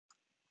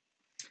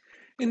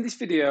In this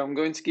video, I'm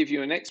going to give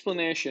you an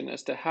explanation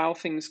as to how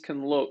things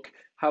can look,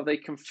 how they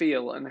can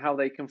feel, and how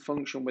they can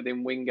function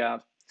within WinGuard.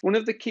 One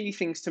of the key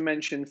things to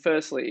mention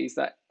firstly is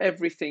that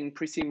everything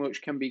pretty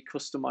much can be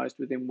customized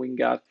within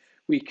WinGuard.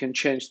 We can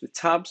change the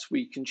tabs,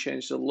 we can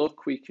change the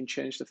look, we can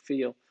change the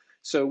feel.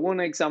 So one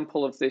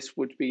example of this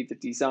would be the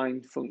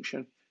design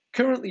function.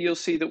 Currently, you'll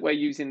see that we're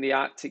using the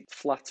Arctic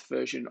flat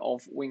version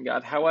of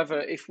WinGuard.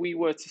 However, if we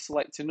were to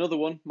select another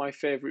one, my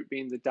favorite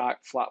being the dark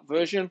flat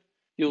version,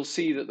 you'll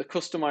see that the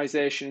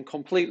customization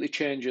completely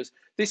changes.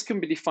 This can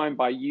be defined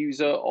by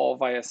user or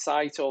via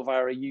site or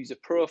via a user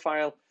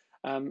profile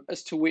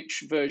as to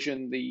which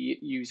version the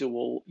user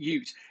will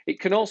use. It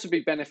can also be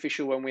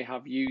beneficial when we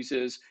have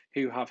users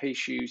who have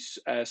issues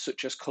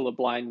such as color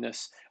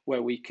blindness,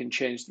 where we can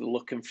change the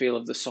look and feel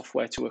of the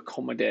software to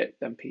accommodate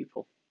them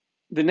people.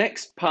 The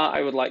next part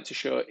I would like to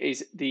show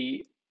is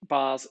the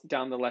bars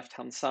down the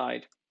left-hand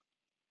side.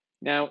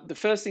 Now, the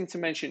first thing to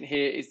mention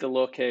here is the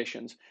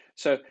locations.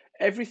 So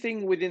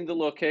everything within the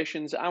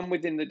locations and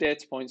within the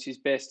data points is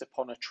based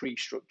upon a tree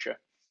structure.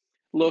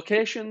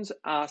 Locations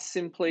are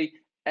simply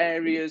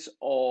areas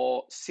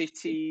or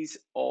cities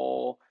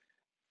or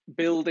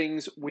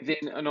buildings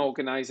within an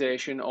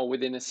organization or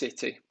within a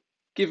city.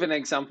 Give an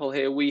example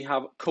here, we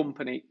have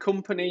company.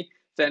 Company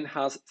then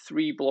has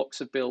 3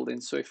 blocks of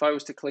buildings. So if I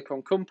was to click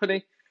on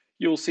company,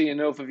 you'll see an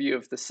overview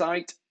of the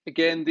site.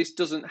 Again, this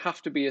doesn't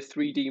have to be a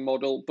 3D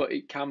model, but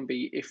it can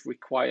be if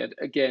required.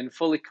 Again,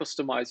 fully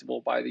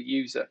customizable by the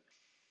user.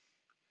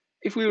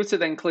 If we were to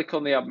then click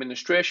on the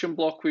administration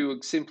block, we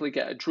would simply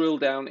get a drill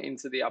down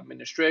into the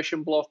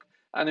administration block,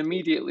 and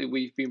immediately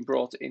we've been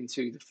brought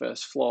into the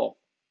first floor.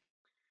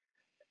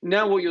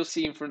 Now what you'll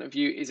see in front of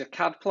you is a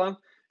CAD plan.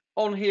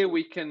 On here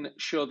we can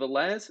show the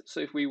layers. So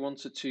if we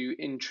wanted to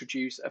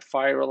introduce a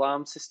fire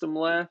alarm system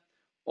layer,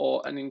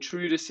 or an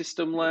intruder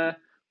system layer,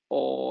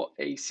 or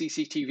a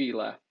CCTV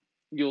layer,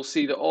 you'll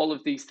see that all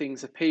of these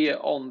things appear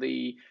on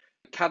the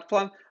CAD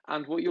plan,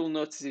 and what you'll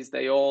notice is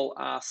they all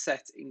are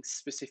set in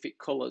specific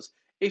colors.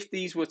 If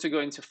these were to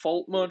go into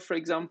fault mode, for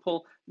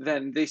example,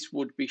 then this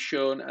would be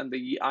shown and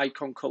the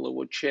icon color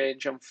would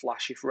change and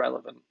flash if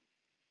relevant.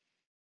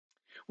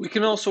 We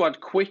can also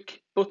add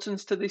quick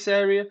buttons to this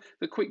area.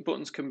 The quick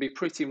buttons can be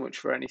pretty much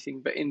for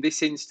anything, but in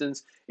this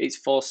instance, it's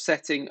for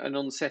setting and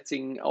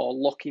unsetting or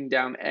locking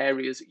down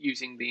areas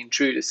using the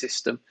intruder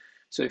system.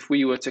 So if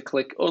we were to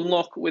click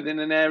unlock within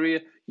an area,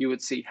 you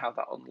would see how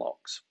that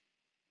unlocks.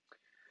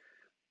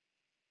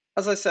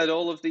 As I said,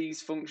 all of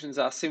these functions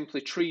are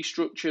simply tree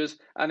structures,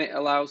 and it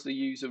allows the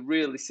user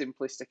really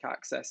simplistic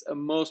access,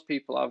 and most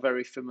people are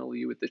very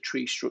familiar with the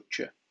tree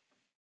structure.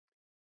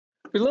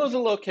 Below the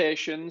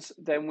locations,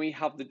 then we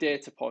have the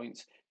data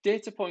points.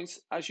 Data points,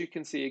 as you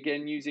can see,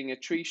 again, using a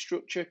tree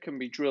structure, can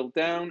be drilled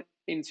down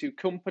into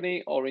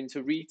company or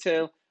into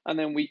retail, and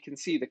then we can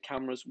see the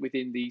cameras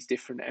within these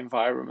different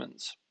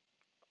environments.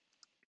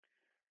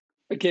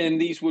 Again,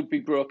 these would be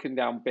broken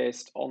down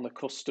based on the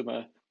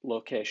customer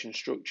location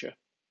structure.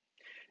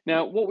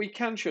 Now, what we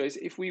can show is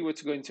if we were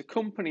to go into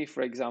company,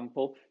 for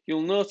example,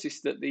 you'll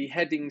notice that the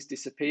headings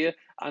disappear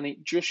and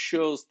it just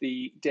shows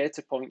the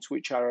data points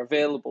which are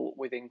available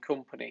within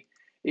company.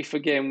 If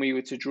again we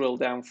were to drill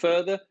down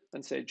further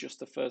and say just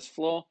the first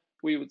floor,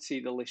 we would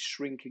see the list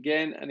shrink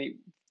again, and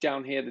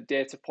down here the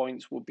data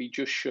points will be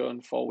just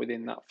shown for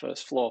within that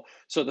first floor.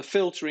 So the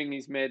filtering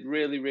is made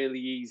really, really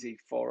easy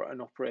for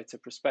an operator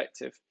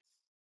perspective.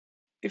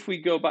 If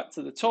we go back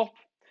to the top,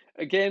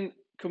 again,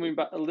 coming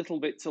back a little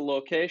bit to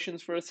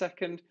locations for a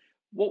second,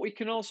 what we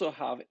can also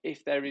have,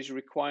 if there is a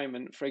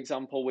requirement, for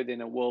example,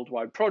 within a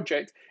worldwide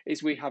project,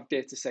 is we have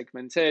data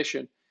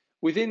segmentation.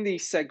 Within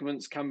these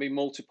segments can be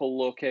multiple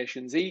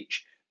locations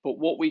each, but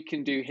what we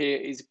can do here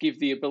is give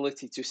the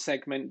ability to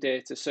segment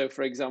data. So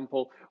for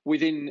example,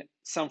 within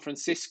San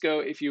Francisco,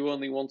 if you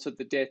only wanted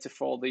the data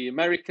for the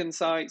American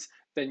sites,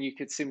 then you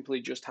could simply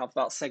just have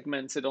that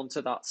segmented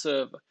onto that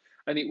server,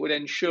 and it would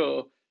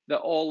ensure that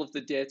all of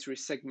the data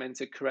is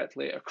segmented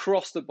correctly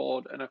across the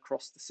board and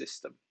across the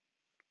system.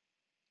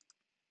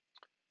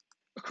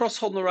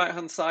 Across on the right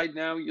hand side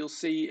now, you'll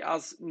see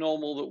as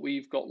normal that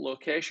we've got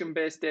location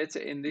based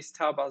data in this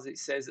tab, as it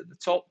says at the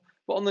top,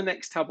 but on the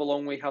next tab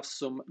along we have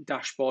some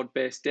dashboard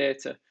based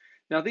data.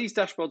 Now these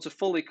dashboards are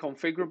fully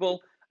configurable.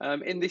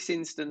 In this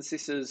instance,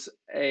 this is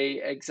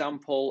an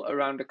example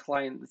around a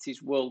client that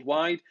is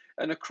worldwide,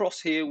 and across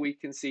here we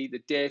can see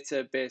the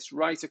data based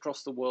right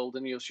across the world,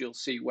 and you'll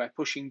see we're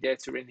pushing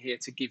data in here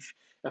to give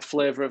a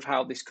flavour of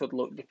how this could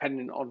look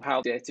depending on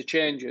how data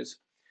changes.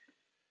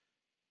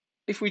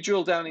 If we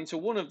drill down into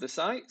one of the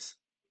sites,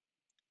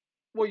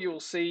 what you'll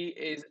see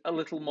is a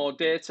little more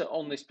data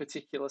on this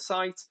particular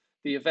site,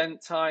 the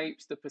event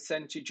types, the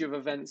percentage of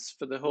events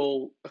for the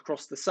whole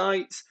across the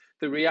sites,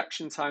 the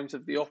reaction times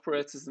of the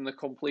operators, and the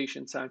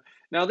completion time.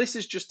 Now, this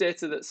is just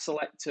data that's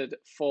selected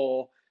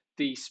for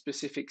the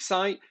specific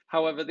site.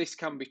 However, this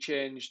can be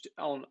changed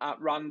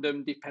at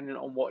random depending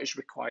on what is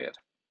required.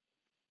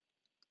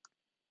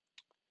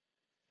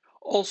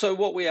 Also,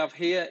 what we have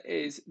here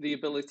is the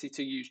ability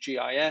to use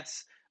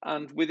GIS.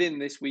 And within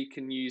this, we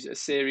can use a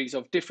series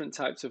of different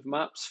types of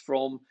maps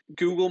from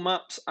Google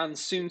Maps and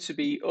soon to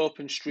be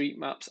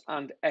OpenStreetMaps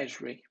and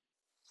Esri.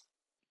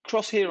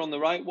 Across here on the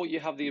right, what you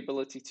have the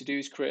ability to do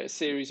is create a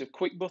series of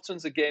quick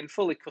buttons, again,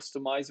 fully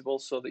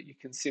customizable so that you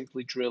can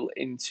simply drill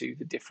into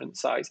the different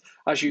sites.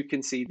 As you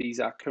can see, these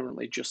are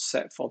currently just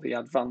set for the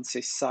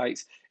Advancis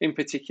sites, in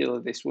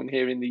particular this one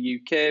here in the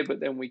UK, but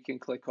then we can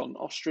click on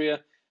Austria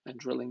and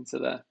drill into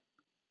there.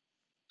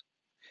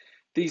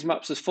 These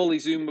maps are fully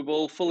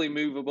zoomable, fully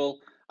movable,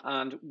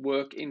 and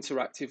work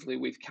interactively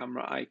with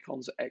camera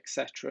icons,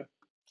 etc.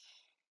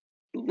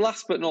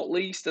 Last but not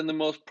least, and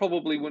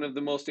probably one of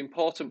the most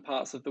important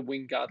parts of the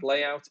WinGuard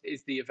layout,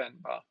 is the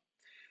event bar.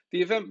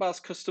 The event bar is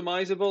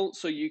customizable,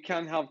 so you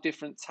can have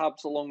different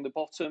tabs along the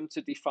bottom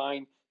to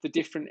define the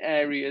different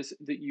areas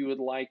that you would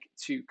like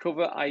to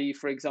cover, i.e.,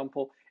 for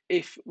example,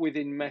 if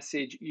within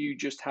message you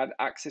just had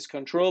access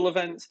control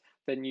events,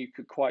 then you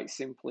could quite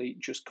simply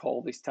just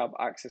call this tab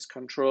access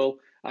control,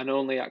 and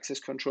only access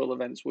control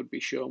events would be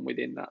shown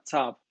within that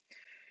tab.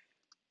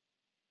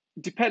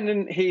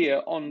 Dependent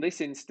here on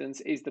this instance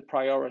is the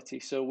priority.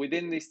 So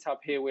within this tab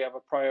here, we have a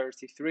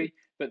priority 3,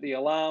 but the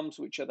alarms,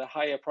 which are the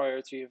higher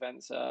priority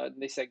events, in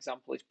this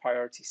example is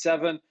priority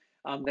 7,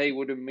 and they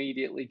would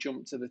immediately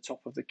jump to the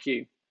top of the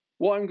queue.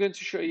 What I'm going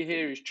to show you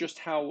here is just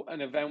how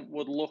an event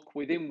would look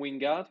within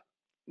WinGuard.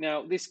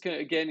 Now, this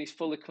again is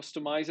fully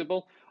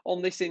customizable.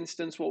 On this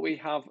instance, what we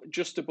have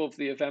just above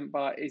the event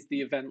bar is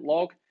the event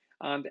log,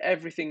 and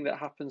everything that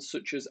happens,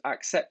 such as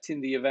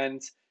accepting the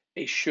event,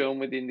 is shown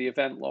within the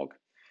event log.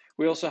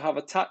 We also have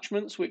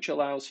attachments, which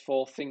allows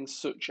for things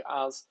such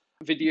as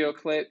video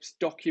clips,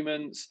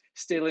 documents,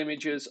 still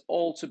images,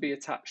 all to be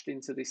attached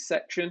into this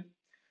section.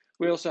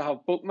 We also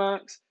have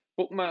bookmarks.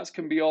 Bookmarks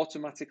can be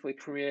automatically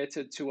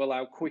created to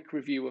allow quick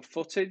review of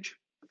footage.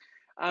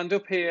 And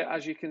up here,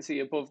 as you can see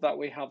above that,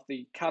 we have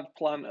the CAD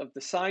plan of the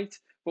site,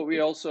 but we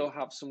also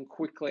have some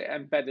quickly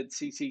embedded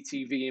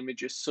CCTV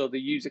images so the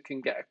user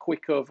can get a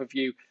quick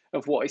overview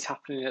of what is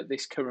happening at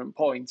this current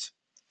point.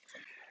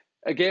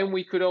 Again,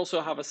 we could also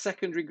have a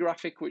secondary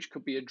graphic, which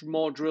could be a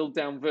more drilled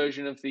down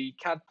version of the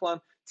CAD plan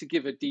to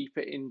give a deeper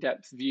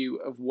in-depth view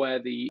of where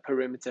the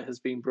perimeter has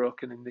been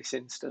broken in this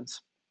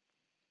instance.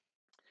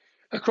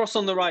 Across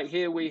on the right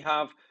here, we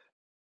have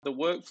the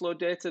workflow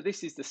data.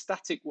 This is the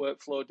static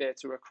workflow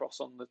data across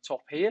on the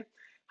top here.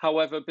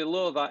 However,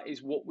 below that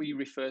is what we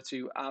refer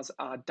to as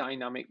our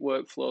dynamic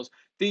workflows.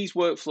 These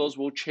workflows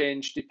will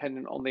change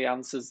depending on the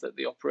answers that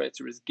the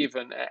operator is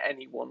given at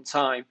any one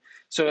time.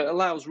 So it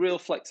allows real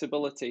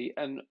flexibility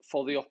and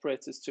for the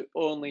operators to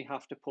only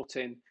have to put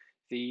in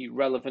the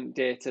relevant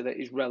data that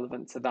is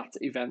relevant to that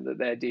event that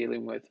they're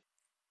dealing with.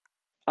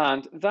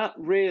 And that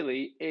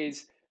really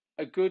is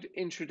a good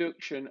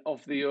introduction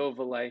of the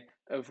overlay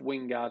of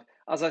WinGuard.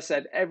 As I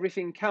said,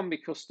 everything can be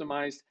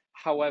customized.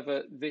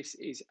 However, this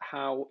is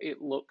how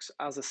it looks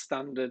as a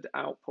standard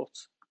output.